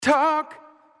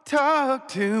Talk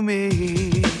to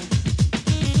me.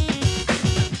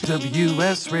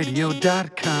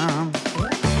 WSRadio.com.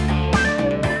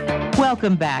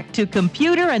 Welcome back to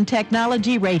Computer and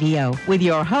Technology Radio with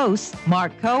your hosts,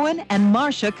 Mark Cohen and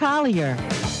Marcia Collier.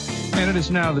 And it is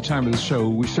now the time of the show.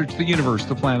 We search the universe,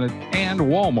 the planet, and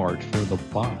Walmart for the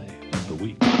buy of the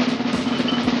week.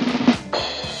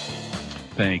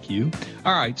 Thank you.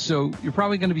 All right, so you're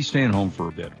probably going to be staying home for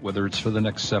a bit, whether it's for the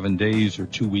next 7 days or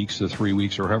 2 weeks or 3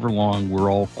 weeks or however long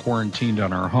we're all quarantined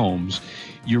on our homes.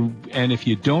 And if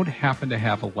you don't happen to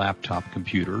have a laptop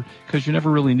computer, because you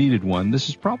never really needed one, this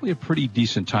is probably a pretty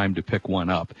decent time to pick one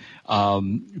up.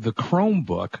 The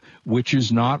Chromebook, which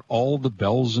is not all the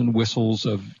bells and whistles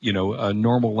of, a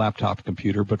normal laptop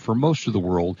computer, but for most of the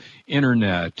world,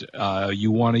 internet,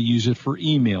 you want to use it for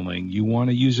emailing, you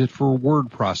want to use it for word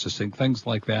processing, things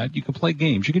like that. You can play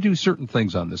games. You can do certain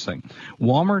things on this thing.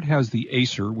 Walmart has the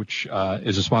Acer, which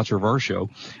is a sponsor of our show,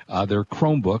 their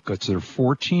Chromebook. It's their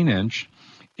 14-inch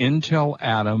Intel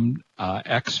Atom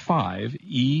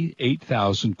X5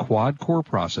 E8000 quad-core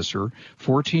processor,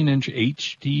 14-inch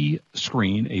HD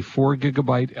screen, a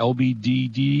 4-gigabyte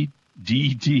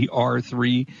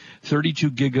LBDDR3,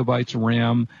 32 gigabytes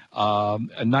RAM.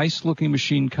 A nice-looking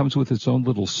machine, comes with its own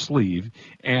little sleeve,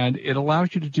 and it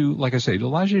allows you to do, like I say, it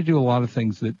allows you to do a lot of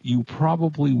things that you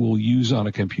probably will use on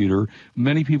a computer.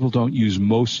 Many people don't use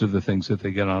most of the things that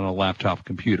they get on a laptop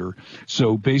computer.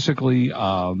 So basically,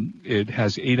 it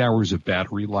has 8 hours of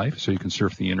battery life, so you can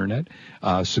surf the internet.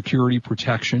 Security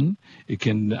protection. It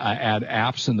can add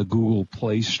apps in the Google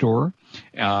Play Store.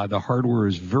 The hardware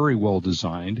is very well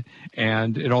designed,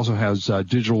 and it also has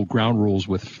digital ground rules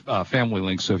with family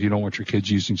links. So if you don't want your kids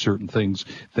using certain things,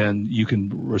 then you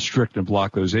can restrict and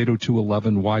block those.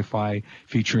 802.11 Wi-Fi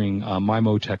featuring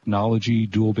MIMO technology,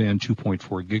 dual band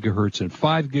 2.4 gigahertz and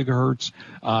 5 gigahertz.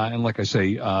 And like I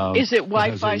say, is it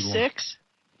Wi-Fi 6?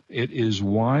 It is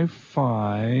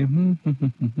Wi-Fi AX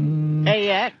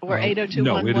or 802.11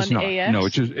 No, it is not. AX? No,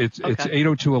 it's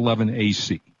 802.11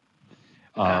 AC.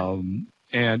 Okay.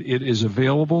 And it is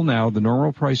available now. The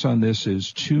normal price on this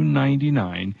is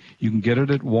 $299. You can get it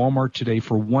at Walmart today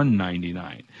for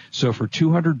 $199. So for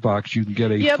 $200, you can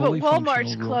get a fully but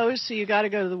Walmart's closed, so you got to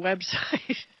go to the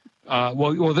website.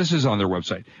 Well, this is on their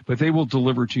website, but they will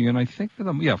deliver to you, and I think for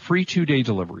them, free 2-day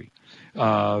delivery.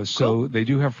 So cool. They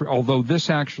do have, although this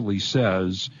actually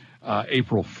says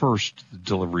April 1st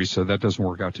delivery, so that doesn't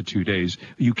work out to 2 days.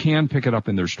 You can pick it up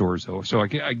in their stores, though. So I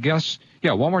guess,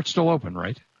 Walmart's still open,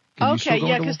 right? Okay,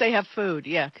 because they have food.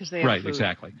 Yeah, because they have food. Right,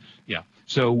 exactly. Yeah.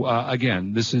 So,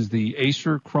 again, this is the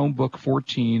Acer Chromebook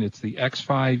 14. It's the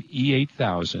X5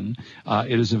 E8000.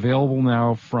 It is available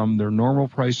now from their normal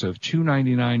price of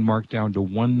 $299, marked down to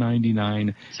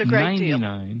 $199. It's a great deal.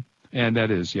 And that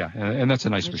is, and that's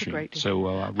a nice It's machine. A great deal. So,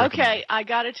 okay, I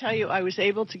got to tell you, I was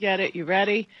able to get it. You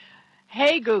ready?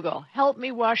 Hey, Google, help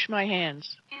me wash my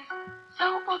hands.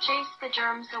 Soap will chase the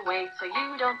germs away so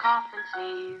you don't cough and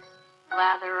sneeze.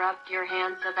 Lather up your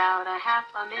hands about a half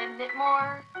a minute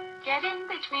more. Get in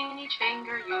between each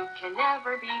finger, you can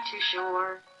never be too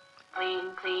sure.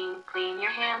 Clean, clean, clean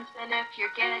your hands, and if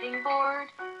you're getting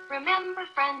bored, remember,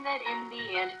 friend, that in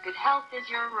the end, good health is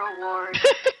your reward.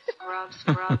 Scrub,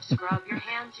 scrub, scrub your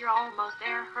hands, you're almost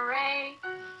there, hooray.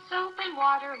 Soap and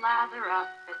water, lather up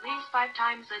at least 5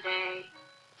 times a day.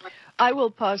 I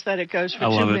will pause that. It goes for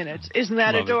 2 minutes. Isn't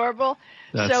that adorable?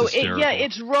 That's hysterical.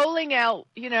 It's rolling out.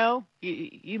 You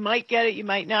might get it, you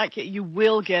might not get. You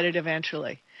will get it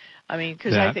eventually. I mean,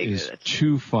 because I think that's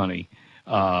too funny.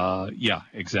 Yeah,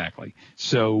 exactly.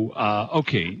 So,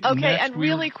 okay. Okay, and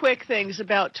really quick things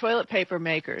about toilet paper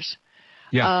makers.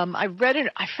 Yeah.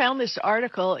 I found this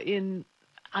article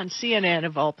on CNN,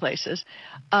 of all places,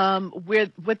 where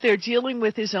what they're dealing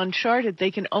with is uncharted.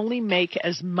 They can only make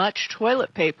as much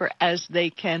toilet paper as they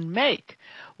can make.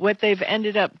 What they've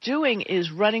ended up doing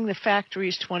is running the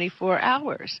factories 24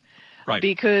 hours. Right.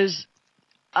 Because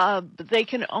they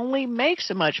can only make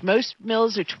so much. Most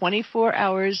mills are 24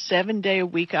 hours,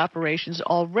 7-day-a-week operations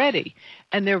already,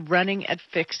 and they're running at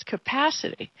fixed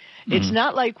capacity. Mm-hmm. It's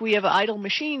not like we have idle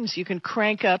machines you can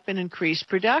crank up and increase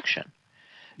production.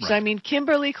 Right. So, I mean,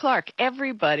 Kimberly-Clark,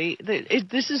 everybody,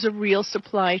 this is a real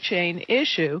supply chain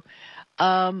issue.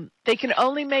 They can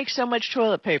only make so much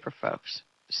toilet paper, folks.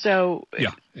 So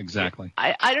yeah, exactly.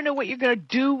 I don't know what you're going to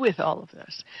do with all of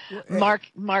this.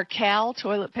 Marcal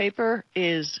toilet paper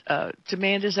is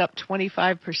demand is up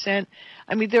 25%.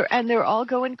 I mean, they're all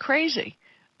going crazy.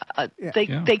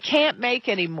 They can't make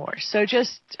anymore. So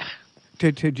just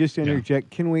to just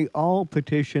interject, can we all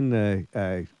petition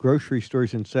the grocery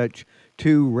stores and such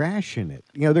to ration it.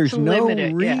 There's To no limit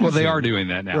it, yeah. reason. Well, they are doing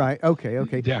that now. Right. Okay.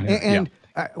 Yeah, And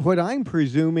what I'm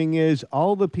presuming is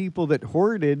all the people that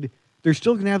hoarded, they're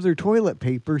still going to have their toilet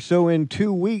paper. So in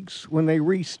 2 weeks, when they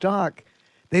restock,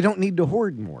 they don't need to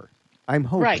hoard more. I'm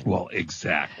hoping. Right. Well,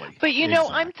 exactly. But, I'm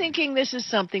Exactly. thinking this is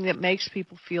something that makes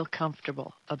people feel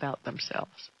comfortable about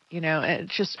themselves. And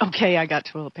it's just, okay, I got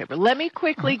toilet paper. Let me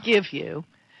quickly give you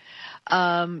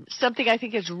something I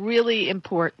think is really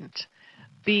important,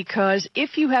 because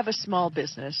if you have a small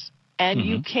business and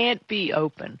you can't be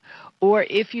open, or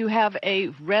if you have a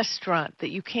restaurant that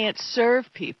you can't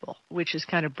serve people, which is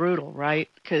kind of brutal, right?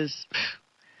 Because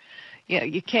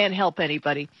you can't help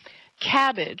anybody.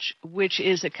 Cabbage, which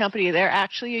is a company, they're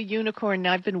actually a unicorn, and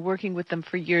I've been working with them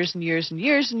for years and years and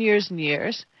years and years and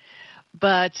years.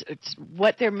 But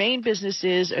what their main business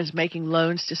is making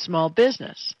loans to small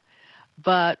business.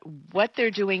 But what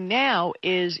they're doing now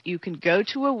is you can go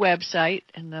to a website,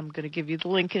 and I'm going to give you the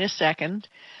link in a second,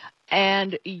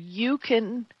 and you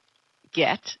can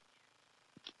get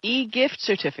e-gift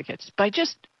certificates by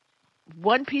just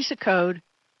one piece of code.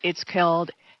 It's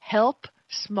called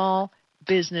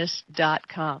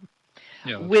helpsmallbusiness.com.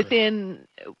 Yeah,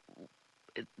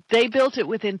 They built it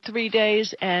within 3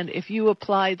 days, and if you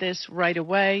apply this right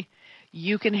away,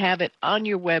 you can have it on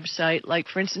your website. Like,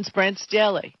 for instance, Brent's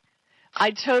Deli.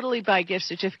 I'd totally buy gift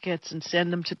certificates and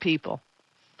send them to people.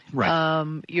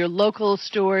 Right. Your local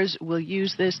stores will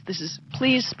use this.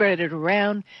 Please spread it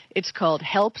around. It's called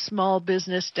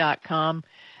helpsmallbusiness.com,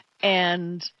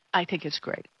 and I think it's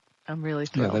great. I'm really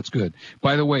thrilled. Yeah, that's good.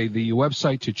 By the way, the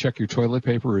website to check your toilet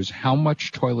paper is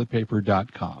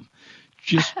howmuchtoiletpaper.com.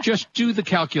 Just do the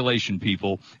calculation,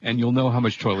 people, and you'll know how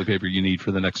much toilet paper you need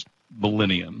for the next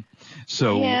millennium.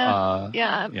 So I'm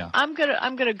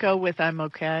gonna go with I'm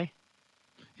okay.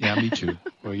 Yeah, me too.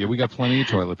 Well, yeah, we got plenty of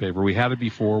toilet paper. We had it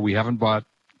before. We haven't bought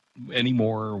any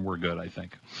more. We're good, I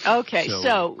think. Okay,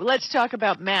 so let's talk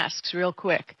about masks real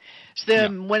quick. So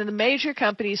one of the major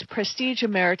companies, Prestige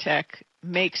Ameritech,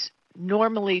 makes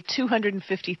normally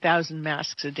 250,000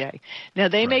 masks a day. Now,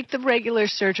 they make the regular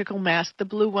surgical mask, the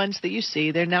blue ones that you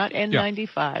see. They're not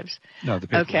N95s. No, the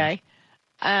paper ones.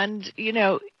 And,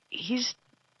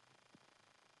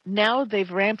 now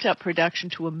they've ramped up production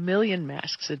to 1 million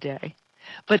masks a day.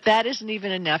 But that isn't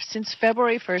even enough. Since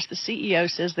February 1st, the CEO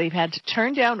says they've had to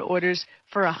turn down orders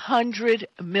for 100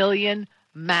 million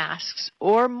masks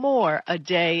or more a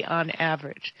day on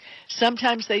average.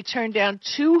 Sometimes they turn down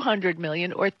 200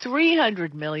 million or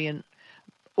 300 million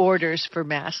orders for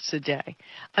masks a day.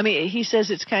 I mean, he says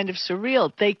it's kind of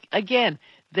surreal. They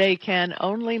can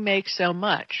only make so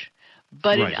much.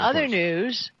 But in other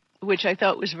news, which I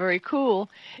thought was very cool,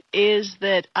 is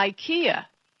that IKEA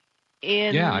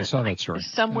I saw that story.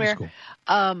 Somewhere, cool.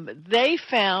 they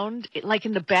found, like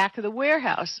in the back of the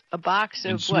warehouse, a box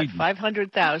of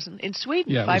 500,000 in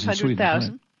Sweden. Yeah,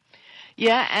 500,000. Right.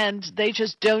 Yeah, and they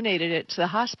just donated it to the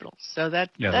hospital. So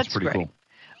that's pretty great. Cool.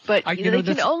 But they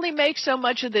can only make so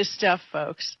much of this stuff,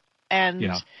 folks.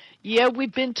 And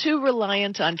we've been too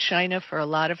reliant on China for a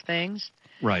lot of things.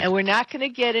 Right. And we're not going to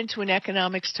get into an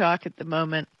economics talk at the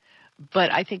moment.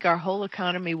 But I think our whole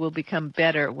economy will become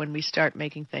better when we start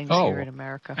making things here in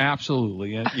America.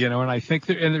 Absolutely. And, and I think,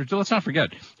 let's not forget,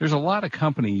 there's a lot of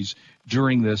companies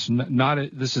during this,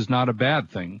 this is not a bad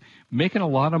thing, making a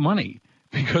lot of money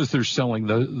because they're selling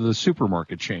the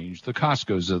supermarket chains, the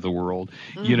Costco's of the world,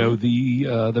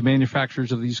 the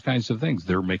manufacturers of these kinds of things.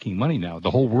 They're making money now. The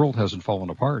whole world hasn't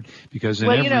fallen apart because in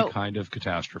every kind of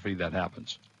catastrophe that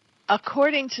happens.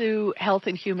 According to Health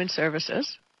and Human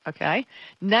Services,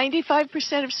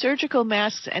 95% of surgical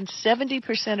masks and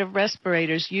 70% of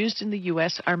respirators used in the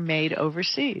U.S. are made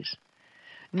overseas.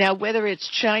 Now, whether it's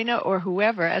China or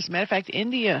whoever, as a matter of fact,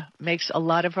 India makes a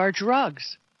lot of our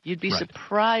drugs. You'd be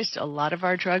surprised a lot of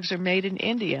our drugs are made in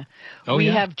India. We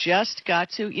have just got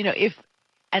to,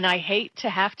 and I hate to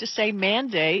have to say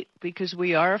mandate because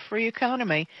we are a free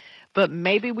economy, but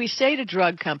maybe we say to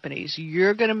drug companies,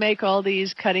 you're going to make all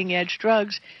these cutting-edge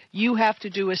drugs. You have to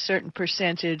do a certain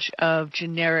percentage of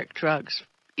generic drugs,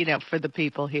 for the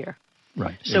people here.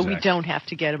 Right. So we don't have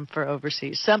to get them for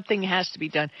overseas. Something has to be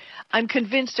done. I'm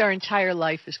convinced our entire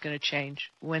life is going to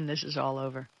change when this is all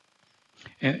over.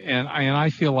 And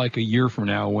I feel like a year from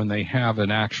now, when they have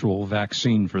an actual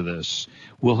vaccine for this,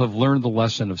 we'll have learned the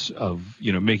lesson of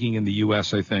making in the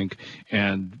U.S., I think,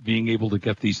 and being able to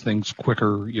get these things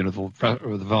quicker,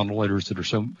 the ventilators that are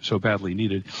so badly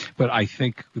needed. But I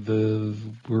think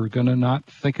we're going to not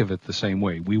think of it the same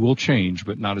way. We will change,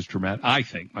 but not as dramatic. I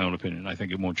think, my own opinion, I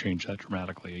think it won't change that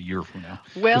dramatically a year from now.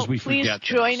 Well, please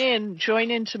join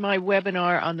into my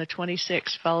webinar on the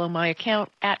 26th. Follow my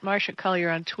account at Marsha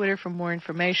Collier on Twitter for more more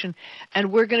information.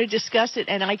 And we're going to discuss it,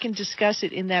 and I can discuss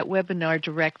it in that webinar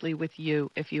directly with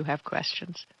you if you have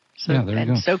questions. So, yeah, there you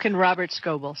go. So can Robert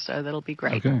Scoble, so that'll be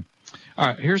great. Okay. All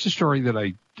right, here's a story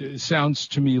that sounds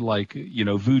to me like,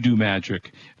 voodoo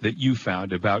magic that you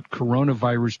found about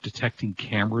coronavirus detecting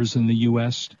cameras in the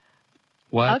U.S.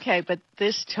 What? Okay, but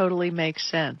this totally makes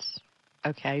sense,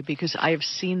 okay, because I have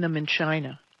seen them in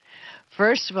China.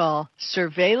 First of all,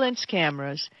 surveillance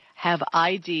cameras have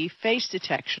ID face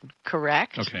detection,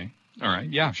 correct? Okay. All right.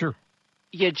 Yeah, sure.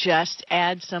 You just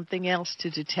add something else to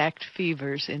detect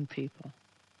fevers in people.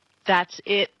 That's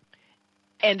it.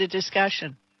 End of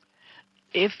discussion.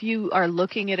 If you are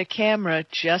looking at a camera,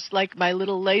 just like my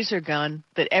little laser gun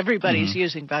that everybody's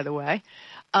using, by the way,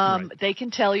 Right. they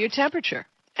can tell your temperature,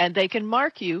 and they can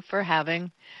mark you for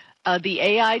having the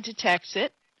AI detects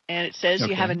it, and it says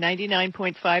you have a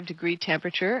 99.5 degree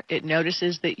temperature. It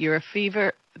notices that you have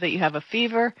a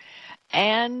fever,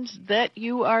 and that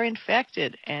you are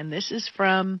infected. And this is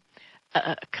from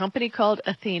a company called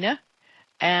Athena.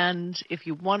 And if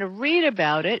you want to read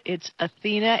about it, it's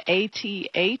Athena,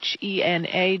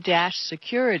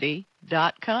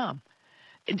 Athena-security.com.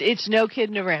 It's no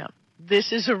kidding around.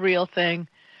 This is a real thing.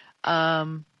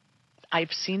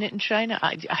 I've seen it in China.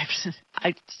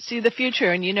 I see the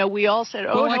future. And, we all said,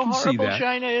 Well, I how can see horrible that.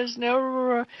 China is.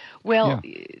 No. Well,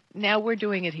 now we're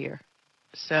doing it here.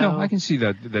 So No, I can see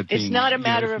that it's being, not a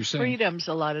matter if of you're saying- freedoms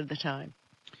a lot of the time.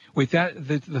 Wait,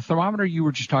 the thermometer you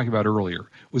were just talking about earlier,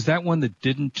 was that one that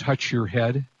didn't touch your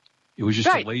head? It was just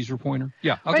Right. a laser pointer?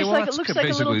 Yeah. Right, Okay, it's well, like- it that's looks like a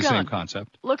basically little the same gun.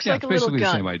 concept. Looks Yeah, like a it's basically little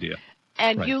gun. the same idea.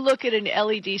 And Right. you look at an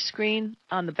LED screen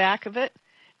on the back of it,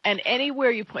 and anywhere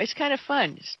you point, it's kind of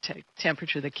fun. Just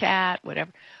temperature of the cat,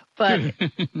 whatever. But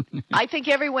I think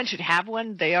everyone should have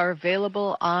one. They are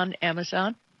available on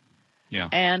Amazon. Yeah.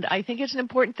 And I think it's an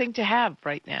important thing to have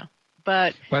right now.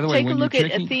 But By the way, take a when look you're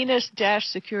at taking-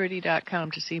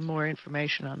 Athena-security.com to see more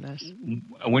information on this.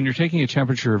 When you're taking a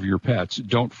temperature of your pets,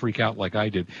 don't freak out like I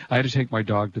did. I had to take my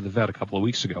dog to the vet a couple of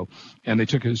weeks ago, and they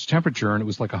took his temperature, and it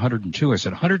was like 102. I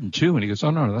said, 102? And he goes,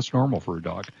 oh, no, that's normal for a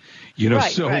dog.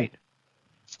 Right, so right.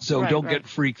 So Right, don't right. get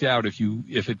freaked out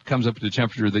if it comes up to the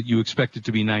temperature that you expect it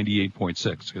to be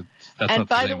 98.6. That's And not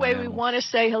by the the same way, on we animals. want to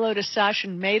say hello to Sasha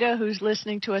Mehta, who's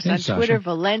listening to us Hey, on Sasha. Twitter.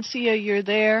 Valencia, you're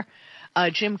there.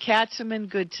 Jim Katzeman,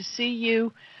 good to see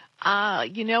you.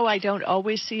 I don't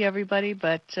always see everybody,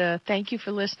 but thank you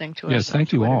for listening to us. Yes, on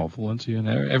thank you Twitter. all, Valencia, and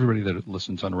everybody that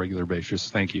listens on a regular basis.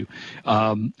 Thank you.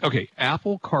 Okay,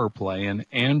 Apple Carplay and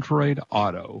Android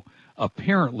Auto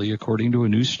apparently, according to a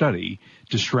new study,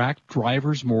 distract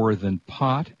drivers more than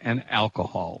pot and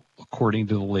alcohol, according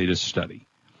to the latest study.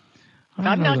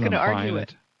 I'm not going to argue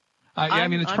it. I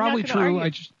mean, it's I'm probably not gonna true.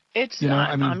 argue.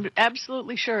 I'm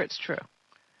absolutely sure it's true.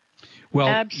 Well,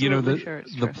 Absolutely sure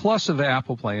it's the true. plus of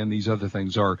Apple Play and these other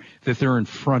things are that they're in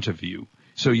front of you.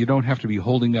 So you don't have to be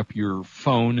holding up your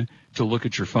phone to look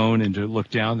at your phone and to look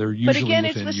down. They're usually But again,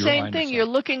 it's within the your same line thing. of You're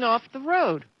sight. looking off the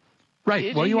road.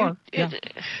 Right. Well, you are. Yeah.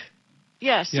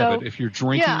 Yeah, so, Yeah, but if you're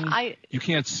drinking, you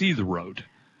can't see the road.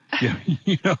 Yeah,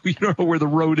 you don't know where the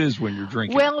road is when you're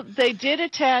drinking. Well, they did a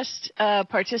test.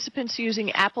 Participants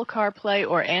using Apple CarPlay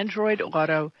or Android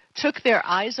Auto took their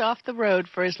eyes off the road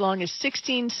for as long as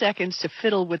 16 seconds to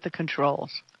fiddle with the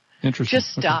controls. Interesting.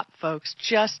 Just stop, folks.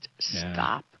 Just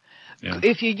stop. Yeah.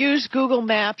 If you use Google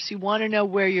Maps, you want to know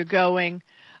where you're going,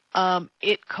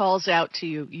 it calls out to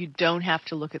you. You don't have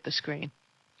to look at the screen.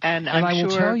 And I'm I will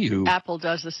sure tell you, Apple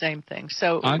does the same thing.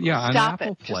 So on stop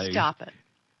Apple it. Play, Just stop it.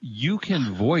 You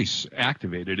can voice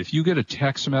activate it. If you get a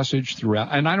text message throughout,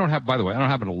 and by the way, I don't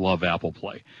happen to love Apple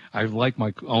Play. I like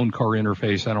my own car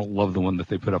interface. I don't love the one that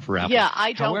they put up for Apple. Yeah,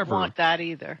 I don't However, want that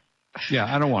either.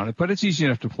 Yeah, I don't want it, but it's easy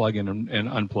enough to plug in and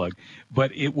unplug.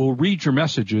 But it will read your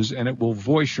messages and it will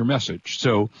voice your message.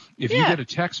 So if you get a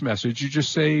text message, you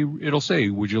just it'll say,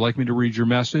 would you like me to read your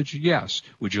message? Yes.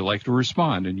 Would you like to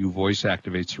respond? And you voice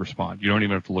activates respond. You don't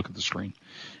even have to look at the screen.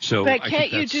 So But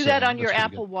can't you do that on your that's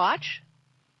pretty Apple Watch?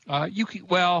 You can,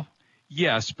 well,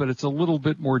 yes, but it's a little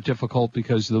bit more difficult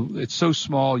because it's so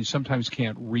small you sometimes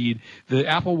can't read. The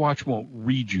Apple Watch won't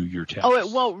read you your text. Oh, it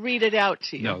won't read it out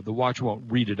to you. No, the watch won't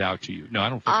read it out to you. No, I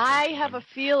don't think I have a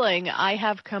feeling I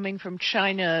have coming from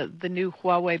China the new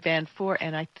Huawei Band 4,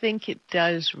 and I think it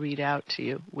does read out to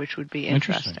you, which would be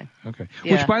interesting. Okay.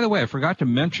 Yeah. Which, by the way, I forgot to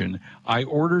mention, I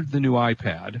ordered the new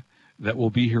iPad. That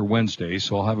will be here Wednesday,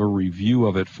 so I'll have a review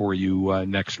of it for you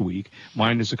next week.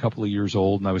 Mine is a couple of years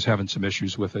old, and I was having some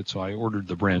issues with it, so I ordered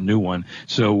the brand new one.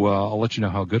 So I'll let you know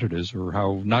how good it is or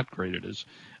how not great it is.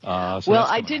 Well,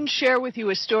 I didn't share with you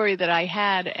a story that I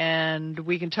had, and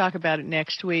we can talk about it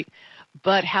next week.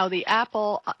 but how the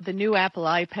new Apple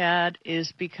iPad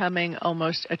is becoming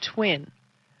almost a twin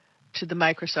to the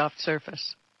Microsoft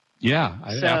Surface. Yeah,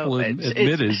 So Apple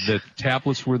admitted that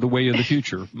tablets were the way of the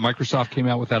future. Microsoft came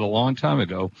out with that a long time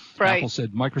ago. Right. Apple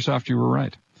said, Microsoft, you were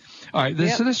right. All right,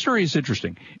 so this story is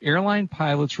interesting. Airline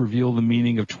pilots reveal the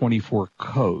meaning of 24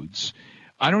 codes.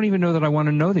 I don't even know that I want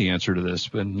to know the answer to this,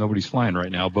 but nobody's flying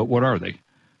right now. But what are they?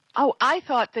 Oh, I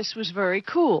thought this was very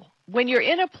cool. When you're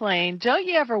in a plane, don't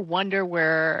you ever wonder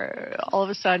where all of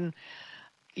a sudden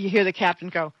you hear the captain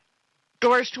go,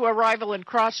 doors to arrival and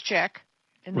cross-check,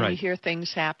 and then you hear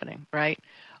things happening, right?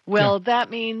 Well, that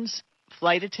means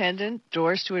flight attendant,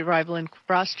 doors to arrival and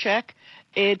cross-check.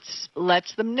 It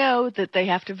lets them know that they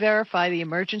have to verify the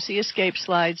emergency escape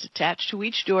slides attached to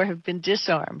each door have been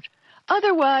disarmed.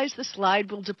 Otherwise, the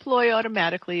slide will deploy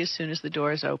automatically as soon as the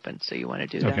door is open, so you want to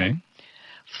do that. Okay.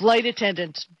 Flight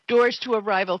attendants, doors to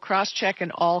arrival, cross-check,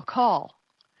 and all call.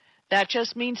 That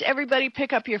just means everybody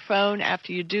pick up your phone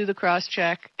after you do the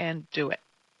cross-check and do it.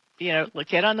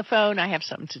 Get on the phone. I have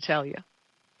something to tell you.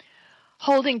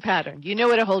 Holding pattern. You know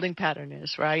what a holding pattern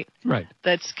is, right? Right.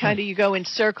 That's kind of you go in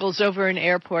circles over an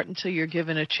airport until you're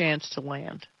given a chance to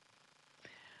land.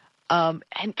 And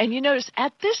you notice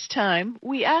at this time,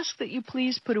 we ask that you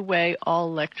please put away all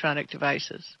electronic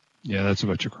devices. Yeah, that's a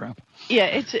bunch of crap.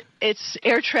 Yeah, it's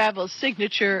air travel's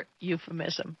signature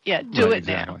euphemism. Yeah, do it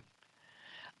now.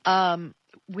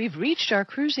 We've reached our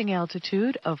cruising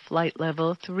altitude of flight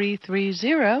level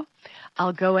 330.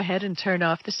 I'll go ahead and turn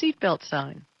off the seatbelt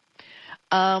sign.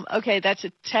 Okay, that's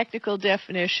a technical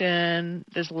definition.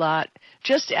 There's a lot.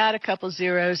 Just add a couple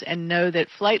zeros and know that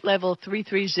flight level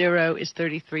 330 is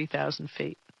 33,000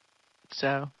 feet.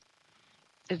 So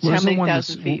it's how many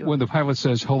thousand feet? When the pilot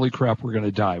says, holy crap, we're going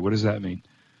to die, what does that mean?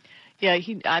 Yeah,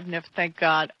 I've never, thank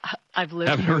God, I've lived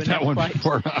Haven't through heard that enough one flights.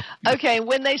 before. Okay,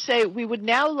 when they say, we would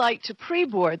now like to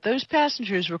pre-board those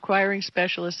passengers requiring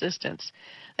special assistance,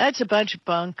 that's a bunch of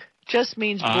bunk. Just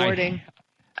means boarding.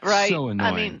 Right? So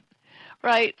annoying. I mean,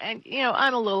 right. And,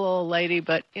 I'm a little old lady,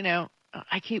 but,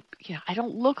 I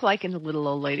don't look like a little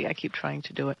old lady. I keep trying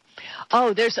to do it.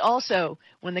 Oh, there's also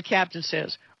when the captain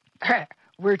says,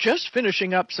 we're just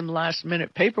finishing up some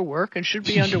last-minute paperwork and should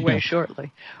be underway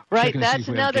shortly. Right, that's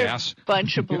another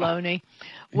bunch of baloney.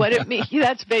 What it means,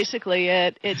 that's basically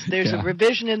it. There's a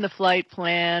revision in the flight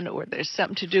plan, or there's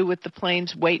something to do with the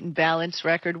plane's weight and balance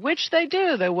record, which they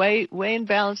do. They weigh and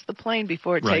balance the plane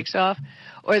before it takes off,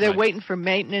 or they're waiting for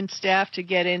maintenance staff to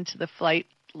get into the flight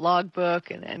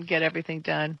logbook and get everything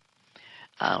done.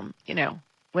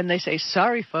 When they say,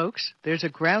 sorry, folks, there's a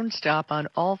ground stop on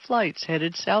all flights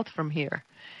headed south from here.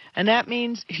 And that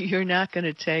means you're not going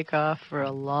to take off for a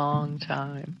long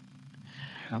time.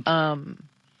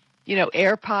 Yeah.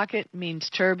 Air pocket means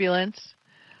turbulence.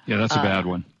 Yeah, that's a bad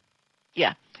one.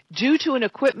 Yeah. Due to an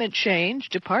equipment change,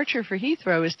 departure for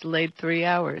Heathrow is delayed 3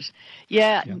 hours.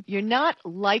 Yeah, you're not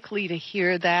likely to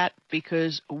hear that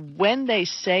because when they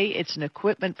say it's an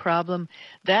equipment problem,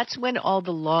 that's when all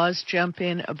the laws jump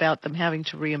in about them having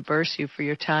to reimburse you for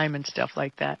your time and stuff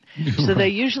like that. So they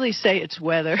usually say it's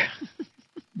weather.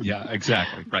 Yeah,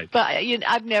 exactly. Right. But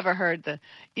I've never heard the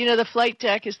flight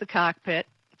deck is the cockpit.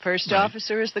 First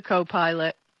officer is the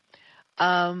co-pilot.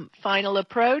 Final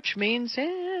approach means,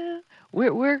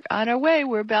 we're on our way.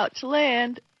 We're about to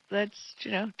land. That's,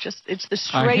 it's the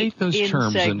straight I hate those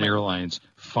terms segment. in airlines.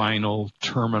 Final,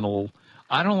 terminal.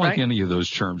 I don't like any of those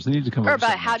terms. They need to come up with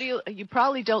something else. You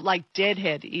probably don't like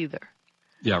deadhead either.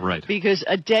 Yeah, right. Because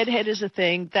a deadhead is a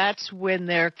thing. That's when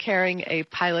they're carrying a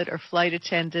pilot or flight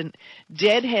attendant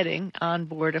deadheading on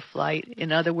board a flight.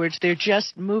 In other words, they're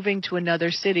just moving to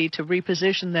another city to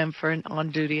reposition them for an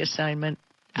on-duty assignment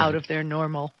out of their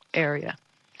normal area.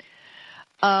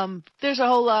 There's a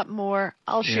whole lot more.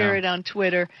 I'll share it on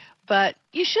Twitter. But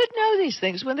you should know these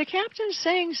things. When the captain's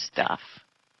saying stuff,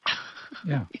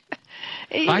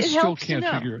 I still can't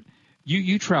figure it.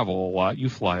 You travel a lot. You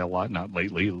fly a lot. Not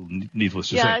lately, needless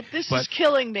to say. Yeah, this is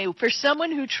killing me. For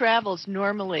someone who travels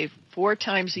normally 4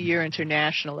 times a year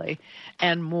internationally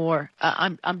and more,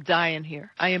 I'm dying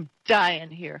here. I am dying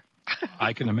here.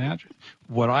 I can imagine.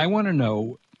 What I want to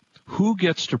know, who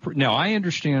gets to now? I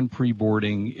understand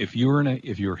pre-boarding. If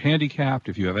you're handicapped,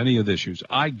 if you have any of the issues,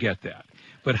 I get that.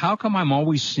 But how come I'm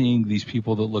always seeing these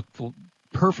people that look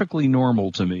perfectly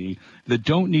normal to me that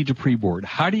don't need to pre-board?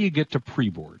 How do you get to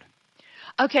pre-board?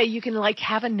 Okay, you can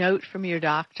have a note from your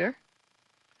doctor.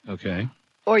 Okay.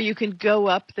 Or you can go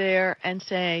up there and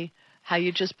say how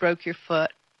you just broke your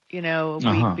foot, a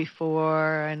week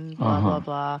before and blah, blah,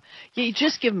 blah. You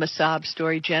just give them a sob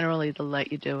story. Generally, they'll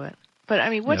let you do it. But I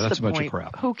mean, what's that's the a bunch of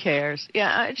point? crap. Who cares?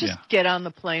 Yeah, just get on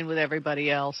the plane with everybody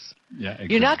else. Yeah,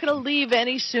 exactly. You're not going to leave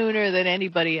any sooner than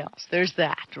anybody else. There's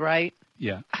that, right?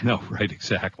 Yeah. No, right,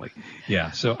 exactly.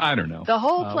 Yeah. So I don't know. The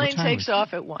whole plane takes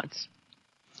off at once.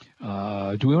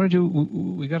 Do we want to do?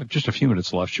 We got just a few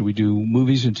minutes left. Should we do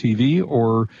movies and TV,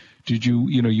 or did you?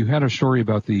 You had a story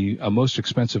about the most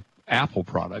expensive Apple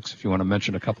products. If you want to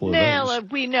mention a couple of those.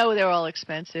 We know they're all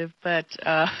expensive, but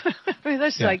I mean,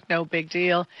 that's like no big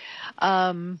deal.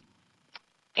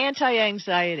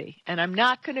 Anti-anxiety, and I'm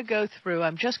not going to go through.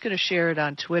 I'm just going to share it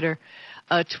on Twitter.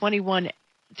 A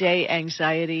 21-day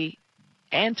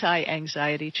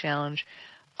anti-anxiety challenge.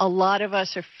 A lot of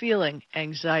us are feeling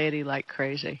anxiety like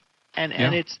crazy, and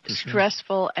it's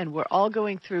stressful, and we're all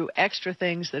going through extra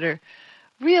things that are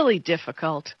really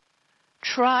difficult.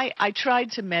 I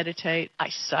tried to meditate. I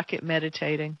suck at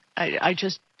meditating. I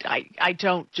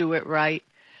don't do it right.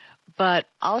 But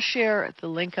I'll share the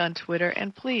link on Twitter,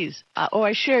 and please,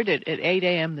 I shared it at 8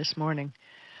 a.m. this morning.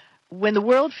 When the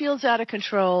world feels out of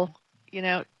control,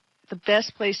 the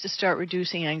best place to start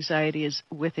reducing anxiety is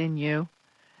within you,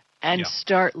 and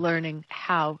start learning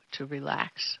how to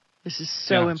relax. This is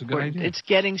so important. It's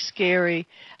getting scary,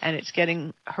 and it's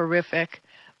getting horrific,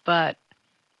 but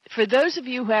for those of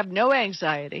you who have no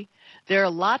anxiety, there are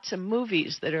lots of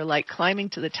movies that are like climbing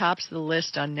to the tops of the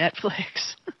list on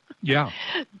Netflix.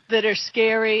 That are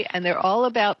scary, and they're all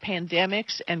about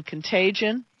pandemics and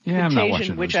contagion. Yeah, I'm not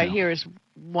watching which those I now. hear is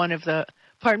one of the.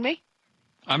 Pardon me?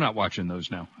 I'm not watching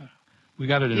those now. We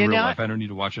got it in real life. I don't need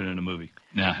to watch it in a movie.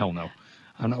 Nah, hell no.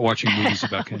 I'm not watching movies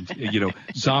about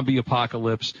zombie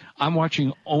apocalypse. I'm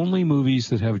watching only movies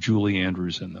that have Julie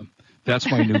Andrews in them. That's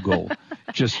my new goal.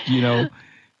 Just a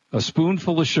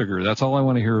spoonful of sugar. That's all I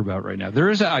want to hear about right now.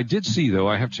 I did see, though,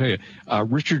 I have to tell you,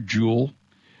 Richard Jewell,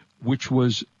 which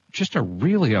was just a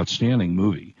really outstanding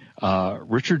movie.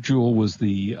 Richard Jewell was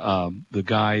the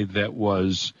guy that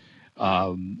was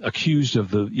accused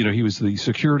of he was the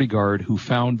security guard who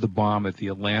found the bomb at the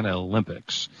Atlanta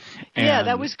Olympics. And,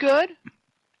 that was good.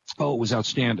 Oh, it was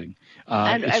outstanding.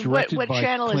 And what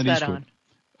channel is that on?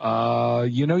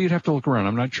 You'd have to look around.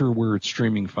 I'm not sure where it's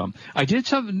streaming from. I did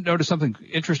notice something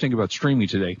interesting about streaming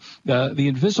today. The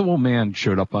Invisible Man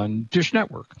showed up on Dish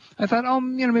Network. I thought,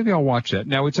 maybe I'll watch that.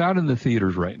 Now, it's out in the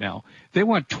theaters right now. They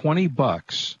want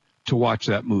 $20 to watch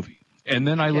that movie. And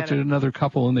then I looked at another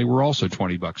couple, and they were also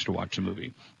 $20 to watch the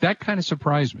movie. That kind of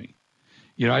surprised me.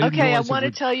 I want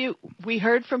to tell you, we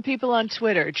heard from people on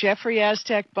Twitter, Jeffrey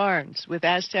Aztec Barnes with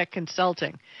Aztec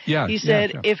Consulting. He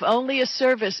said, if only a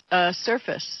Surface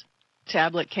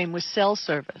tablet came with cell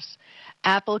service,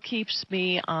 Apple keeps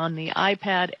me on the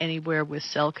iPad anywhere with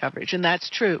cell coverage. And that's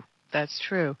true. That's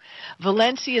true.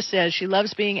 Valencia says she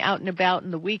loves being out and about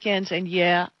in the weekends, and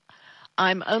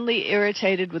I'm only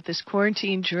irritated with this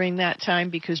quarantine during that time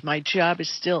because my job is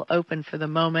still open for the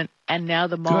moment, and now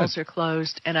the malls are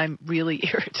closed, and I'm really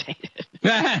irritated.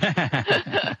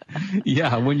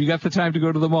 When you got the time to go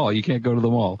to the mall, you can't go to the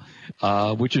mall,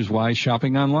 which is why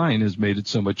shopping online has made it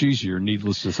so much easier,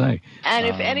 needless to say. And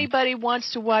if anybody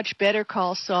wants to watch Better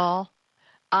Call Saul,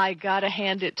 I got to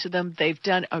hand it to them. They've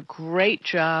done a great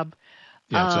job.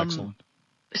 Yeah, it's excellent.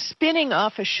 Spinning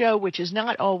off a show which is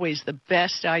not always the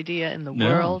best idea in the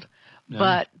world,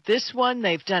 but this one,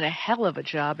 they've done a hell of a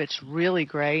job. It's really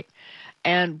great.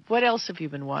 And what else have you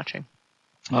been watching?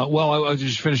 I'll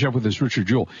just finish up with this Richard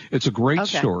Jewell. It's a great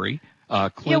story.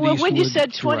 When you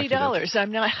said $20,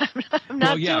 I'm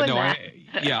not doing that.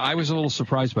 I was a little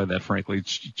surprised by that, frankly.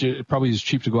 It probably is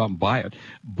cheap to go out and buy it.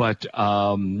 But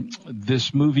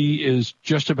this movie is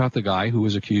just about the guy who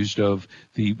was accused of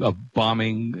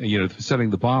bombing, setting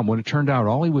the bomb, when it turned out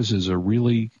all he was is a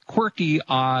really quirky,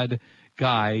 odd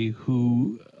guy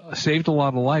who saved a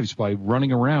lot of lives by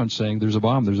running around saying there's a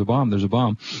bomb, there's a bomb, there's a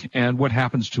bomb. And what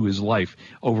happens to his life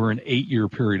over an 8-year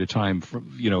period of time,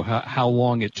 from, how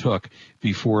long it took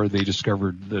before they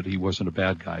discovered that he wasn't a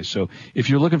bad guy. So if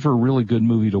you're looking for a really good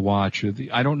movie to watch,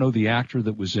 I don't know the actor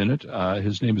that was in it.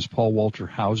 His name is Paul Walter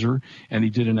Hauser, and he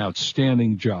did an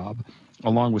outstanding job,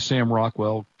 along with Sam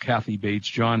Rockwell, Kathy Bates,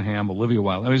 John Hamm, Olivia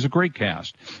Wilde. It was a great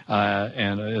cast.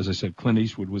 And as I said, Clint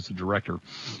Eastwood was the director.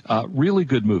 Really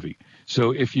good movie.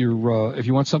 So if you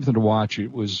want something to watch,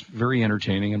 it was very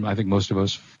entertaining, and I think most of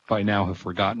us by now have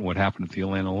forgotten what happened at the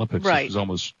Atlanta Olympics. Right. It was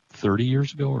almost 30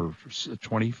 years ago or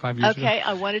 25 years ago. Okay,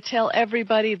 I want to tell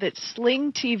everybody that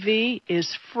Sling TV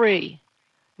is free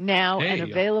now and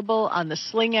available on the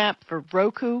Sling app for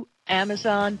Roku,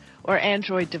 Amazon, or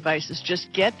Android devices.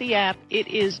 Just get the app. It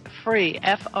is free,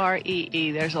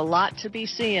 Free. There's a lot to be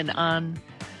seen on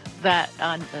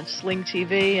Sling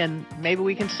TV, and maybe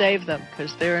we can save them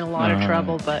because they're in a lot of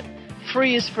trouble, but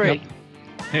free is free. Yep.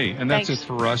 Hey, and that's Thanks. it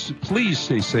for us. Please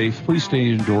stay safe. Please stay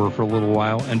indoor for a little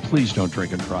while. And please don't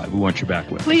drink and drive. We want you back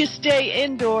with us. Please stay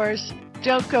indoors.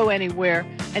 Don't go anywhere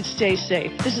and stay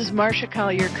safe. This is Marcia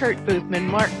Collier, Kurt Boothman,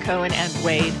 Mark Cohen, and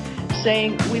Wade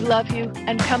saying we love you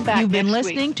and come back You've been next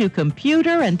listening week. to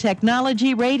Computer and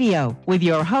Technology Radio with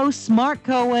your hosts Mark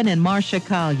Cohen and Marcia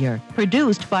Collier.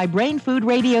 Produced by Brain Food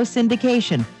Radio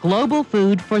Syndication, Global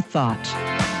Food for Thought.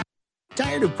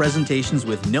 Tired of presentations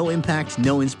with no impact,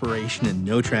 no inspiration, and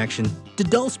no traction? Do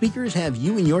dull speakers have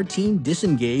you and your team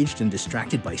disengaged and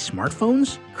distracted by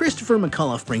smartphones? Christopher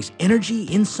McCullough brings energy,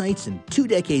 insights, and 2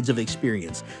 decades of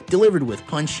experience, delivered with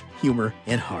punch, humor,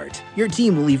 and heart. Your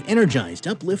team will leave energized,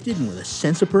 uplifted, and with a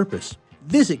sense of purpose.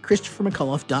 Visit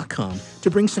ChristopherMcCullough.com to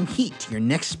bring some heat to your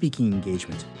next speaking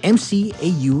engagement. McCulloughe.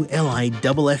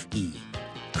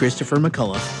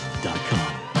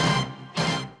 ChristopherMcCullough.com.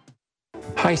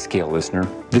 Hi, Scale listener.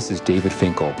 This is David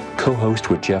Finkel, co-host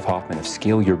with Jeff Hoffman of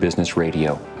Scale Your Business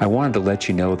Radio. I wanted to let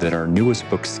you know that our newest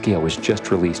book, Scale, was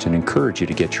just released and encourage you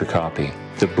to get your copy.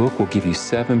 The book will give you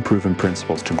 7 proven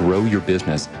principles to grow your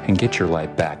business and get your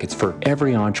life back. It's for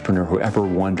every entrepreneur who ever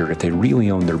wondered if they really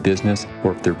own their business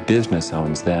or if their business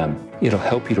owns them. It'll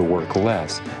help you to work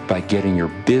less by getting your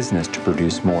business to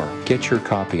produce more. Get your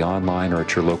copy online or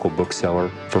at your local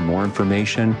bookseller. For more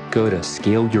information, go to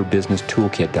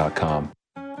scaleyourbusinesstoolkit.com.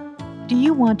 Do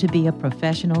you want to be a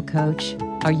professional coach?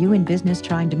 Are you in business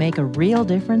trying to make a real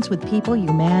difference with people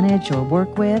you manage or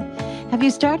work with? Have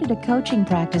you started a coaching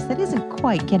practice that isn't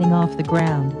quite getting off the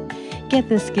ground? Get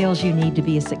the skills you need to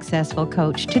be a successful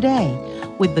coach today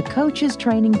with the Coaches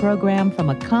Training Program from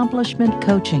Accomplishment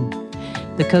Coaching.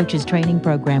 The Coaches Training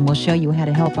Program will show you how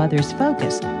to help others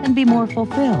focus and be more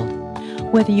fulfilled.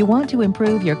 Whether you want to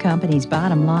improve your company's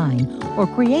bottom line or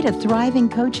create a thriving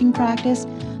coaching practice,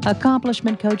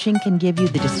 Accomplishment Coaching can give you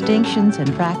the distinctions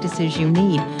and practices you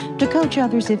need to coach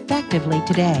others effectively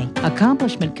today.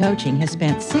 Accomplishment Coaching has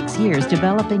spent 6 years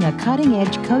developing a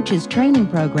cutting-edge coaches training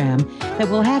program that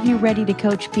will have you ready to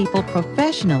coach people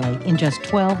professionally in just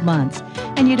 12 months,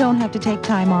 and you don't have to take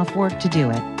time off work to do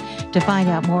it. To find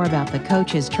out more about the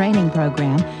Coaches Training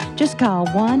Program, just call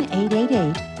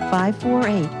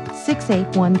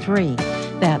 1-888-548-6813.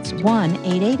 That's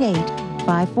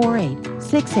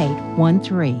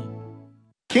 1-888-548-6813.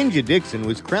 Kenja Dixon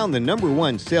was crowned the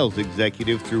 #1 sales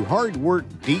executive through hard work,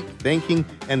 deep thinking,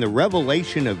 and the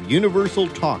revelation of universal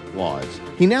talk laws.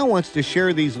 He now wants to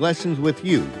share these lessons with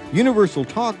you. Universal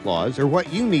talk laws are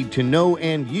what you need to know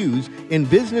and use in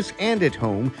business and at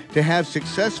home to have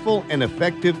successful and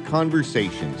effective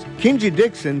conversations. Kenja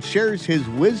Dixon shares his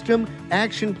wisdom,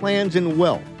 action plans, and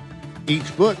wealth.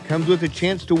 Each book comes with a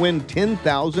chance to win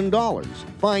 $10,000.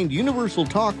 Find Universal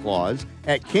Talk Laws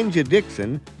at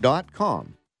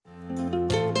KenjaDixon.com.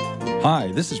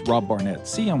 Hi, this is Rob Barnett,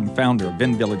 CEO and founder of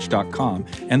VinVillage.com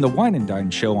and the Wine and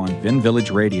Dine Show on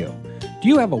VinVillage Radio. Do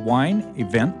you have a wine,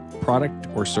 event, product,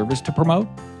 or service to promote?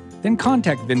 Then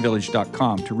contact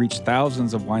VinVillage.com to reach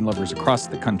thousands of wine lovers across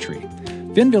the country.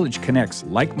 VinVillage connects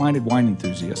like-minded wine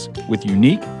enthusiasts with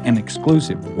unique and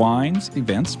exclusive wines,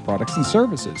 events, products, and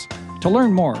services. To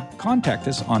learn more, contact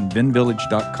us on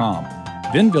VinVillage.com.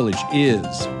 VinVillage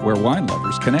is where wine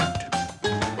lovers connect.